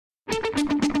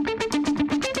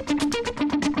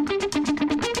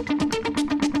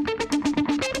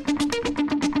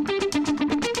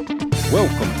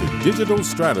Welcome to Digital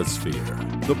Stratosphere,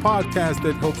 the podcast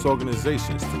that helps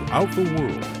organizations throughout the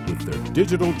world with their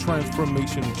digital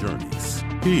transformation journeys.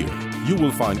 Here, you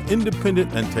will find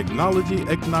independent and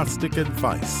technology-agnostic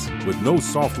advice with no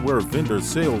software vendor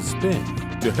sales spin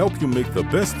to help you make the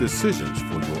best decisions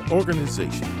for your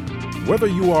organization. Whether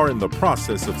you are in the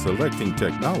process of selecting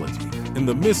technology, in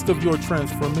the midst of your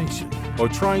transformation, or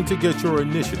trying to get your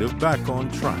initiative back on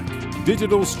track,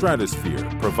 Digital Stratosphere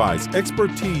provides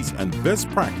expertise and best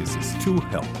practices to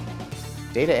help.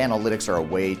 Data analytics are a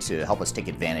way to help us take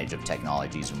advantage of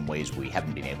technologies in ways we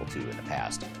haven't been able to in the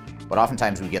past. But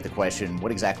oftentimes we get the question,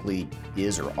 what exactly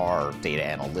is or are data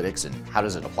analytics and how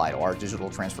does it apply to our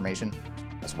digital transformation?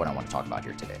 That's what I want to talk about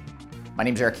here today. My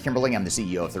name is Eric Kimberling. I'm the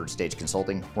CEO of Third Stage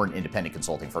Consulting. We're an independent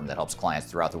consulting firm that helps clients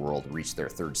throughout the world reach their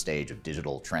third stage of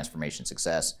digital transformation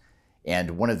success.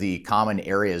 And one of the common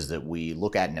areas that we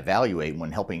look at and evaluate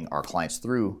when helping our clients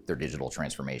through their digital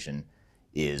transformation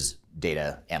is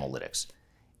data analytics.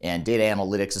 And data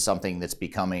analytics is something that's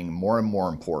becoming more and more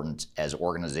important as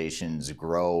organizations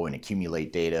grow and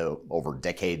accumulate data over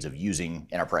decades of using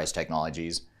enterprise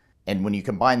technologies. And when you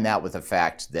combine that with the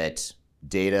fact that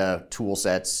data tool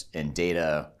sets and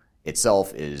data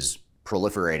itself is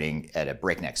proliferating at a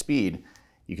breakneck speed,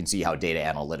 you can see how data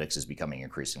analytics is becoming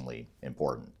increasingly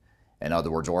important. In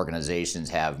other words, organizations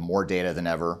have more data than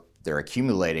ever, they're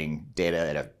accumulating data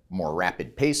at a more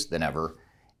rapid pace than ever,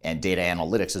 and data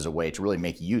analytics is a way to really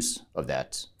make use of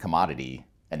that commodity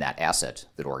and that asset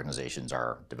that organizations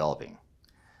are developing.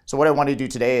 So what I want to do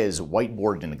today is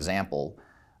whiteboard an example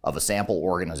of a sample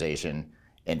organization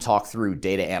and talk through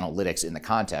data analytics in the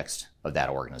context of that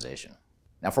organization.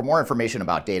 Now, for more information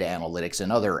about data analytics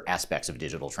and other aspects of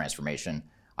digital transformation,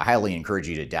 I highly encourage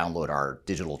you to download our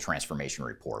Digital Transformation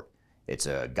Report. It's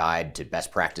a guide to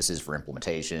best practices for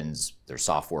implementations, there's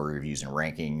software reviews and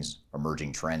rankings,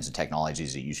 emerging trends and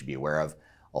technologies that you should be aware of,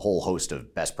 a whole host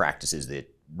of best practices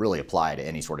that really apply to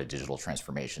any sort of digital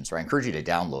transformation. So I encourage you to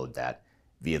download that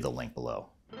via the link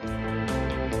below.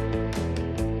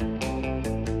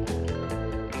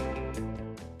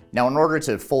 Now, in order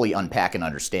to fully unpack and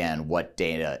understand what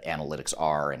data analytics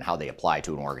are and how they apply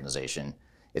to an organization,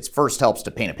 it first helps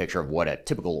to paint a picture of what a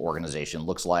typical organization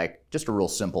looks like, just a real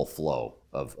simple flow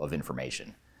of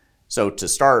information. So to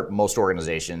start, most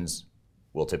organizations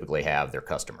will typically have their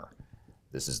customer.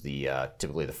 This is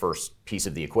typically the first piece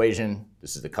of the equation.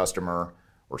 This is the customer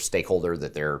or stakeholder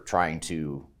that they're trying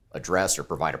to address or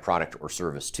provide a product or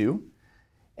service to.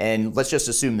 And let's just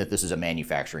assume that this is a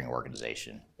manufacturing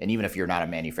organization. And even if you're not a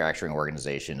manufacturing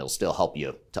organization, it'll still help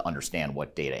you to understand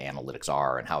what data analytics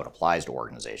are and how it applies to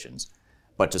organizations.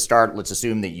 But to start, let's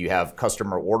assume that you have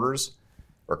customer orders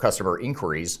or customer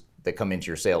inquiries that come into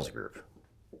your sales group.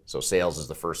 So sales is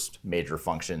the first major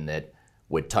function that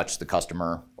would touch the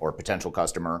customer or potential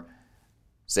customer.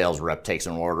 Sales rep takes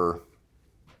an order,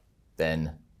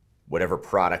 then whatever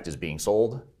product is being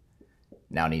sold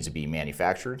now needs to be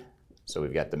manufactured. So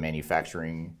we've got the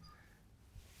manufacturing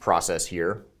process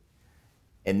here.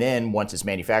 And then once it's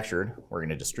manufactured, we're going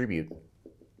to distribute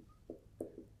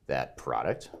that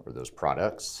product or those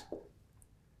products.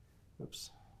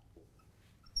 Oops.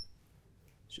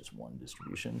 It's just one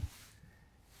distribution.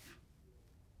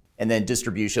 And then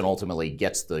distribution ultimately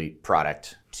gets the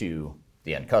product to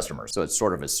the end customer. So it's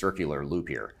sort of a circular loop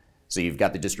here. So you've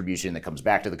got the distribution that comes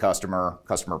back to the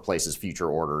customer places future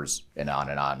orders, and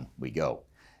on we go.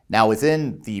 Now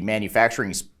within the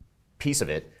manufacturing piece of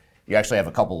it, you actually have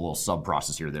a couple of little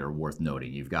sub-processes here that are worth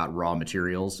noting. You've got raw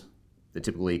materials that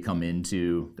typically come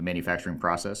into the manufacturing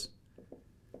process.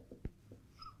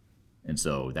 And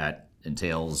so that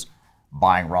entails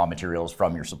buying raw materials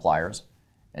from your suppliers.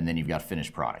 And then you've got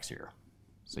finished products here.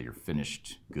 So your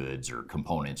finished goods or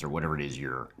components or whatever it is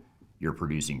you're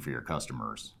producing for your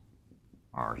customers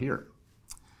are here.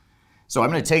 So I'm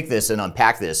going to take this and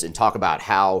unpack this and talk about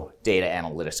how data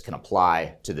analytics can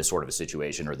apply to this sort of a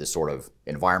situation or this sort of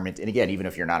environment. And again, even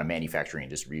if you're not a manufacturing and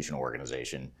distribution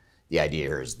organization, the idea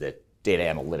here is that data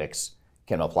analytics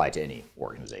can apply to any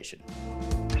organization.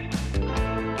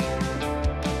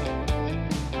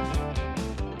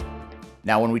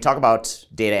 Now, when we talk about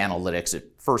data analytics,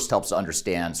 it first helps to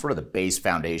understand sort of the base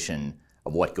foundation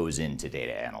of what goes into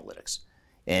data analytics.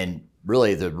 And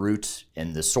really the root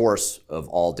and the source of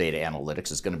all data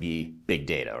analytics is going to be big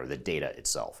data or the data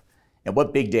itself. And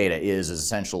what big data is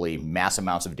essentially mass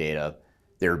amounts of data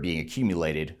that are being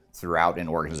accumulated throughout an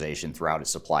organization, throughout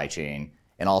its supply chain,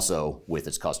 and also with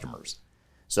its customers.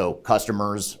 So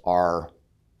customers are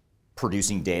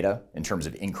producing data in terms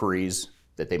of inquiries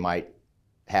that they might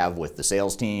have with the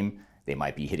sales team. They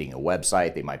might be hitting a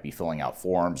website, they might be filling out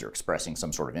forms or expressing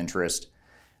some sort of interest.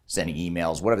 sending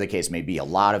emails, whatever the case may be. A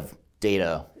lot of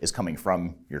data is coming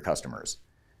from your customers.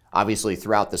 Obviously,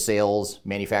 throughout the sales,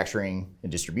 manufacturing,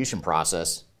 and distribution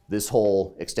process, this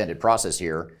whole extended process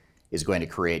here is going to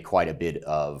create quite a bit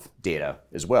of data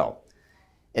as well.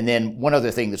 And then one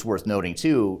other thing that's worth noting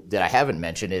too that I haven't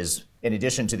mentioned is, in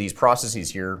addition to these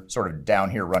processes here, sort of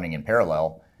down here running in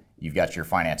parallel, you've got your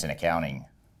finance and accounting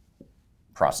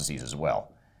processes as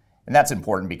well. And that's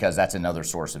important because that's another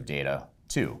source of data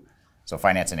too. So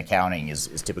finance and accounting is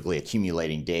typically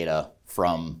accumulating data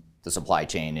from the supply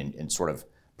chain and sort of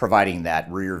providing that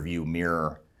rear view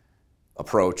mirror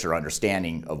approach or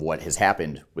understanding of what has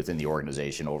happened within the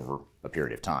organization over a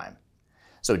period of time.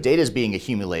 So data is being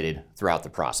accumulated throughout the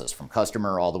process, from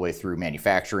customer all the way through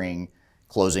manufacturing,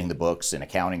 closing the books and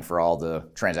accounting for all the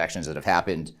transactions that have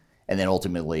happened, and then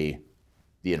ultimately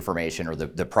the information or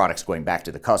the products going back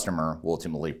to the customer will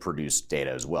ultimately produce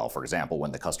data as well. For example,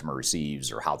 when the customer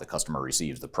receives or how the customer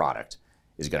receives the product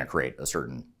is going to create a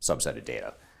certain subset of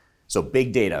data. So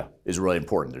big data is really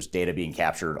important. There's data being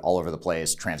captured all over the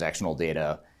place, transactional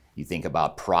data. You think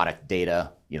about product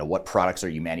data, what products are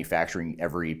you manufacturing?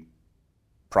 Every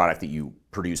product that you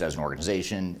produce as an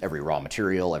organization, every raw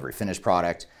material, every finished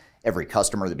product, every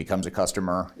customer that becomes a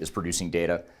customer is producing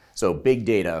data. So big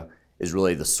data is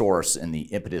really the source and the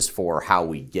impetus for how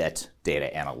we get data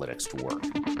analytics to work.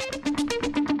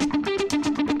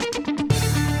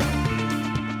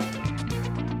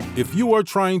 If you are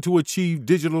trying to achieve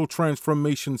digital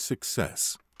transformation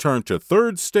success, turn to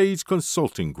Third Stage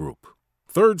Consulting Group.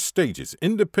 Third Stage's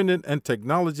independent and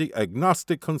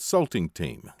technology-agnostic consulting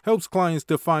team helps clients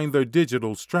define their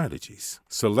digital strategies,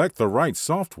 select the right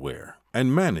software,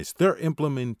 and manage their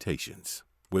implementations.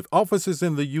 With offices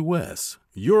in the U.S.,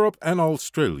 Europe, and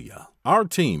Australia, our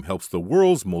team helps the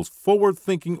world's most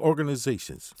forward-thinking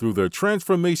organizations through their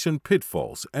transformation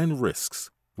pitfalls and risks.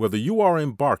 Whether you are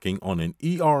embarking on an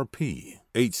ERP,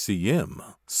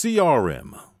 HCM,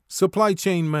 CRM, supply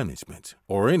chain management,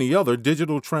 or any other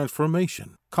digital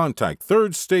transformation, contact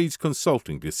Third Stage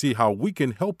Consulting to see how we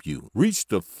can help you reach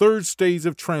the third stage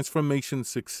of transformation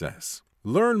success.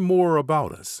 Learn more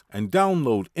about us and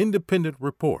download independent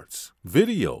reports,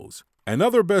 videos, and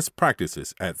other best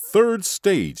practices at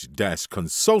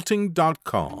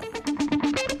thirdstage-consulting.com.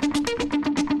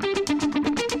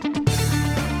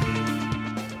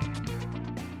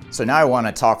 So now I want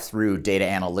to talk through data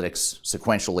analytics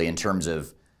sequentially in terms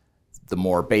of the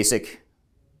more basic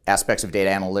aspects of data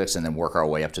analytics and then work our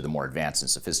way up to the more advanced and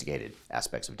sophisticated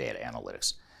aspects of data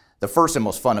analytics. The first and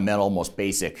most fundamental, most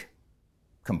basic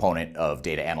component of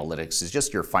data analytics is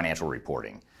just your financial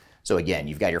reporting. So again,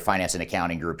 you've got your finance and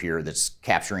accounting group here that's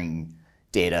capturing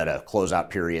data to close out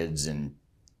periods and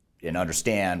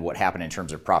understand what happened in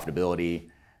terms of profitability,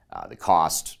 the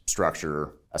cost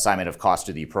structure, assignment of cost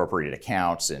to the appropriate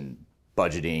accounts, and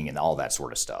budgeting and all that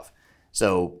sort of stuff.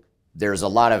 So there's a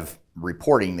lot of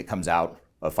reporting that comes out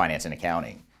of finance and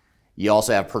accounting. You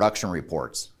also have production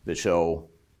reports that show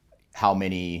how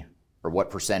many or what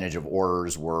percentage of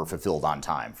orders were fulfilled on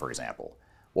time, for example.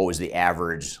 What was the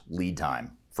average lead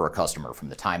time for a customer from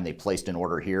the time they placed an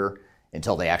order here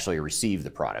until they actually received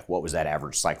the product? What was that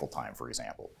average cycle time, for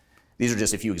example? These are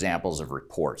just a few examples of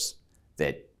reports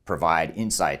that provide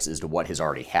insights as to what has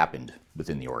already happened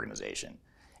within the organization.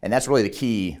 And that's really the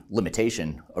key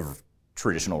limitation of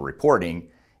traditional reporting,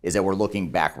 is that we're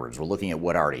looking backwards. We're looking at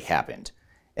what already happened.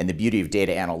 And the beauty of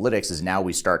data analytics is now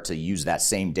we start to use that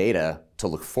same data to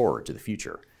look forward to the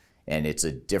future. And it's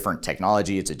a different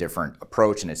technology, it's a different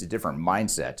approach, and it's a different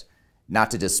mindset, not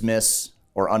to dismiss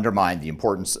or undermine the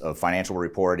importance of financial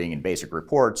reporting and basic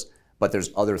reports, but there's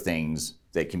other things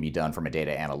that can be done from a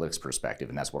data analytics perspective,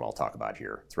 and that's what I'll talk about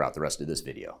here throughout the rest of this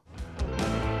video.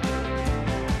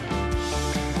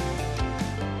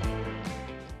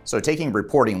 So taking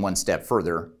reporting one step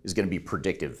further is going to be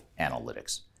predictive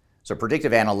analytics. So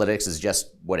predictive analytics is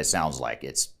just what it sounds like.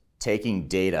 It's taking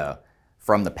data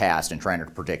from the past and trying to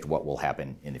predict what will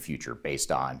happen in the future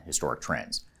based on historic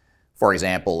trends. For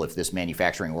example, if this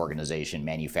manufacturing organization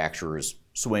manufactures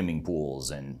swimming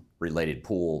pools and related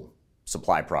pool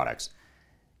supply products,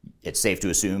 it's safe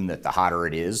to assume that the hotter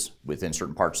it is within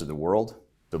certain parts of the world,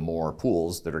 the more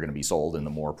pools that are going to be sold and the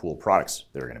more pool products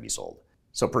that are going to be sold.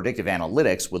 So predictive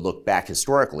analytics would look back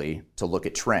historically to look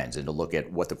at trends and to look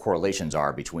at what the correlations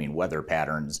are between weather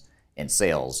patterns and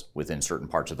sales within certain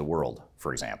parts of the world,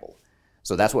 for example.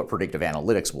 So that's what predictive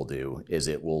analytics will do, is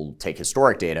it will take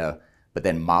historic data, but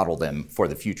then model them for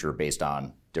the future based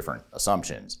on different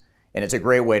assumptions. And it's a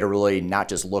great way to really not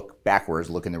just look backwards,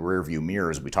 look in the rearview mirror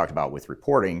as we talked about with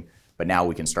reporting, but now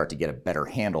we can start to get a better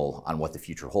handle on what the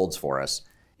future holds for us.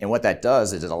 And what that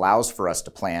does is it allows for us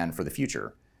to plan for the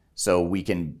future. So we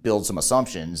can build some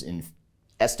assumptions and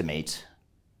estimate,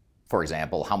 for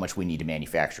example, how much we need to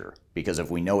manufacture. Because if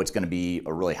we know it's going to be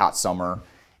a really hot summer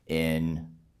in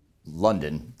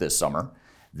London this summer,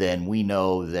 then we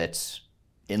know that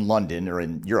in London or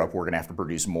in Europe, we're going to have to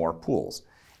produce more pools.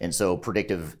 And so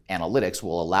predictive analytics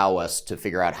will allow us to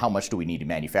figure out how much do we need to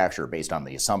manufacture based on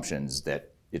the assumptions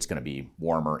that it's going to be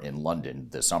warmer in London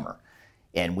this summer.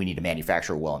 And we need to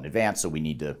manufacture well in advance, so we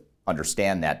need to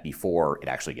understand that before it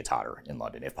actually gets hotter in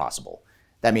London, if possible.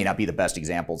 That may not be the best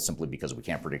example simply because we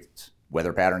can't predict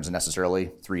weather patterns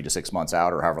necessarily 3 to 6 months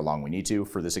out or however long we need to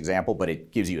for this example, but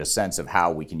it gives you a sense of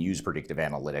how we can use predictive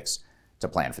analytics to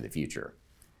plan for the future.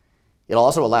 It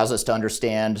also allows us to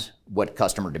understand what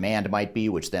customer demand might be,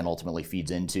 which then ultimately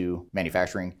feeds into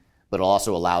manufacturing, but it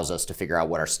also allows us to figure out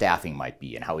what our staffing might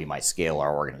be and how we might scale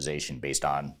our organization based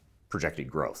on projected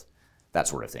growth, that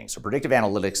sort of thing. So predictive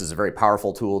analytics is a very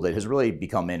powerful tool that has really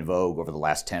become in vogue over the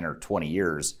last 10 or 20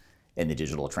 years in the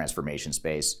digital transformation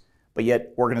space. But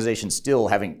yet organizations still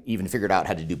haven't even figured out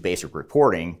how to do basic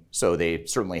reporting, so they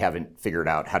certainly haven't figured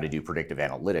out how to do predictive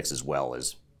analytics as well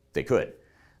as they could.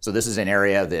 So this is an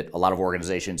area that a lot of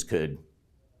organizations could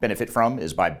benefit from,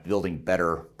 is by building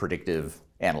better predictive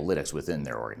analytics within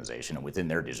their organization and within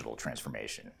their digital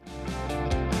transformation.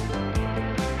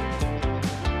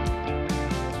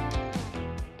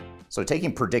 So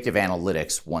taking predictive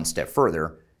analytics one step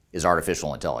further is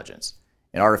artificial intelligence.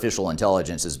 And artificial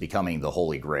intelligence is becoming the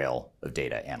holy grail of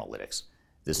data analytics.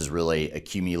 This is really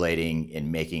accumulating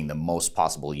and making the most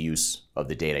possible use of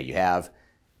the data you have,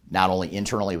 not only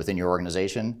internally within your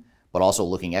organization, but also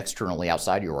looking externally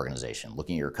outside your organization,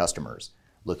 looking at your customers,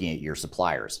 looking at your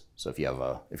suppliers. So if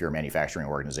you're a manufacturing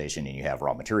organization and you have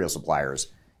raw material suppliers,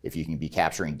 if you can be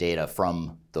capturing data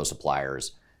from those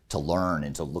suppliers to learn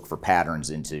and to look for patterns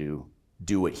and to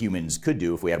do what humans could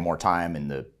do if we had more time and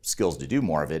the skills to do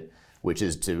more of it, which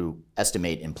is to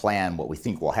estimate and plan what we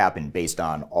think will happen based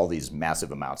on all these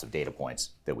massive amounts of data points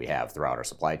that we have throughout our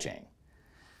supply chain.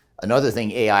 Another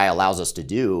thing AI allows us to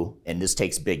do, and this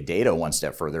takes big data one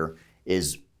step further,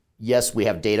 is yes, we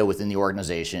have data within the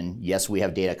organization. Yes, we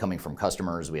have data coming from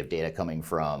customers. We have data coming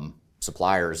from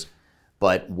suppliers.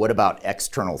 But what about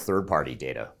external third-party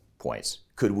data points?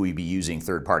 Could we be using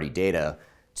third-party data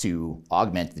to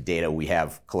augment the data we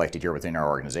have collected here within our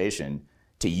organization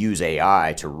to use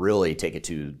AI to really take it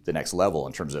to the next level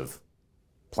in terms of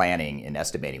planning and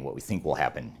estimating what we think will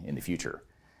happen in the future?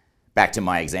 Back to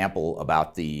my example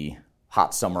about the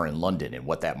hot summer in London and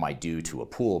what that might do to a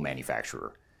pool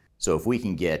manufacturer. So if we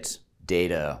can get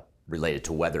data related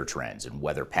to weather trends and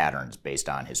weather patterns based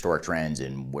on historic trends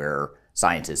and where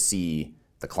scientists see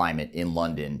the climate in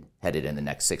London headed in the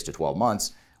next 6 to 12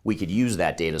 months, we could use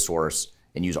that data source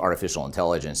and use artificial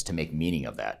intelligence to make meaning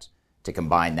of that, to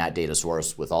combine that data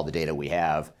source with all the data we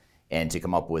have and to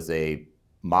come up with a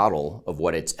model of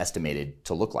what it's estimated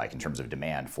to look like in terms of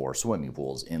demand for swimming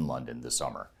pools in London this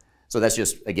summer. So that's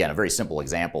just, again, a very simple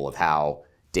example of how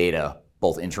data,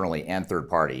 both internally and third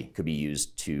party, could be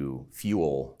used to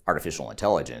fuel artificial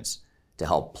intelligence to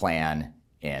help plan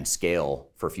and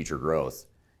scale for future growth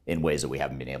in ways that we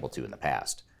haven't been able to in the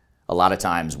past. A lot of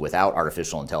times without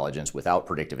artificial intelligence, without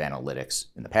predictive analytics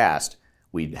in the past,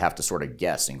 we'd have to sort of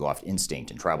guess and go off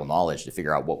instinct and tribal knowledge to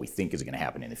figure out what we think is going to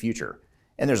happen in the future.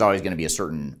 And there's always going to be a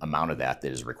certain amount of that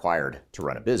is required to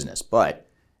run a business. But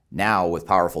now with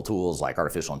powerful tools like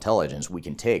artificial intelligence, we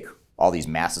can take all these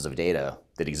masses of data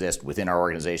that exist within our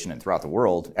organization and throughout the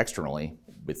world externally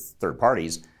with third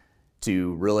parties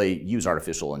to really use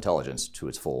artificial intelligence to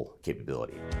its full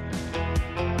capability.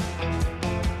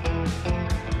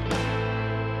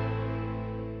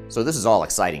 So this is all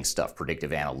exciting stuff,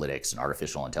 predictive analytics and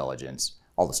artificial intelligence,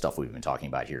 all the stuff we've been talking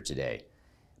about here today.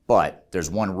 But there's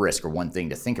one risk or one thing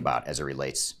to think about as it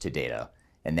relates to data,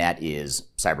 and that is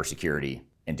cybersecurity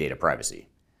and data privacy.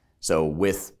 So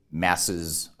with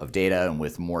masses of data and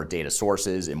with more data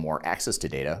sources and more access to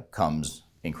data comes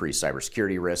increased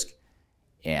cybersecurity risk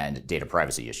and data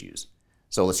privacy issues.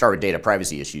 So let's start with data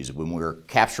privacy issues. When we're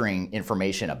capturing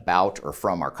information about or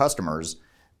from our customers,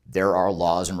 there are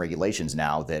laws and regulations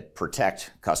now that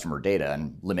protect customer data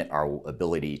and limit our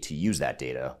ability to use that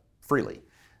data freely.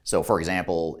 So for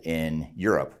example, in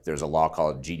Europe, there's a law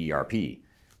called GDPR,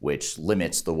 which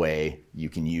limits the way you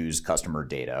can use customer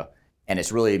data. And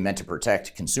it's really meant to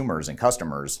protect consumers and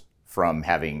customers from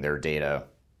having their data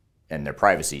and their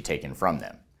privacy taken from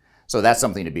them. So that's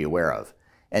something to be aware of.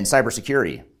 And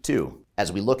cybersecurity, too.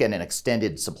 As we look at an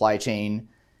extended supply chain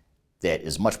that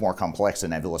is much more complex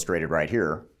than I've illustrated right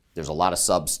here, there's a lot of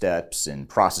sub-steps and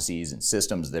processes and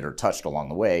systems that are touched along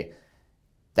the way.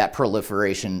 That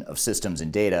proliferation of systems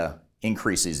and data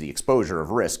increases the exposure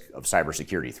of risk of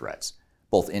cybersecurity threats,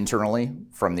 both internally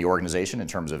from the organization in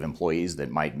terms of employees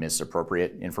that might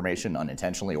misappropriate information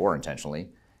unintentionally or intentionally,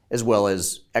 as well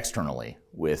as externally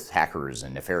with hackers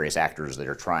and nefarious actors that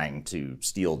are trying to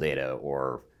steal data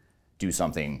or do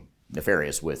something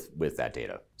nefarious with that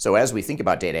data. So as we think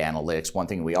about data analytics, one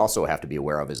thing we also have to be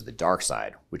aware of is the dark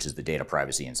side, which is the data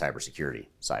privacy and cybersecurity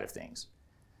side of things.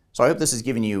 So I hope this has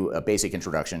given you a basic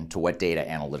introduction to what data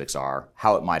analytics are,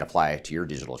 how it might apply to your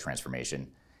digital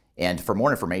transformation. And for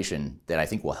more information that I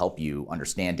think will help you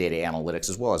understand data analytics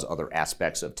as well as other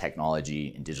aspects of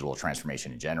technology and digital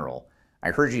transformation in general, I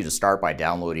encourage you to start by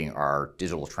downloading our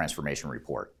digital transformation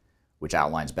report, which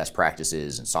outlines best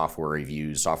practices and software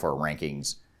reviews, software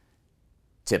rankings,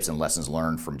 tips and lessons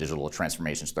learned from digital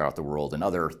transformations throughout the world, and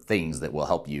other things that will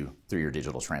help you through your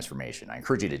digital transformation. I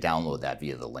encourage you to download that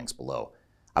via the links below.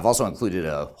 I've also included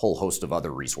a whole host of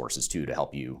other resources too to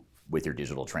help you with your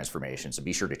digital transformation, so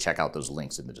be sure to check out those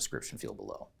links in the description field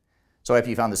below. So I hope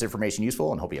you found this information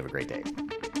useful and hope you have a great day.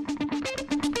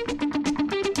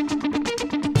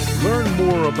 Learn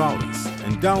more about us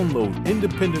and download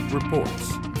independent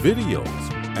reports, videos,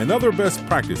 and other best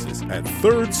practices at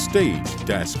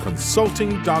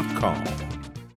thirdstage-consulting.com.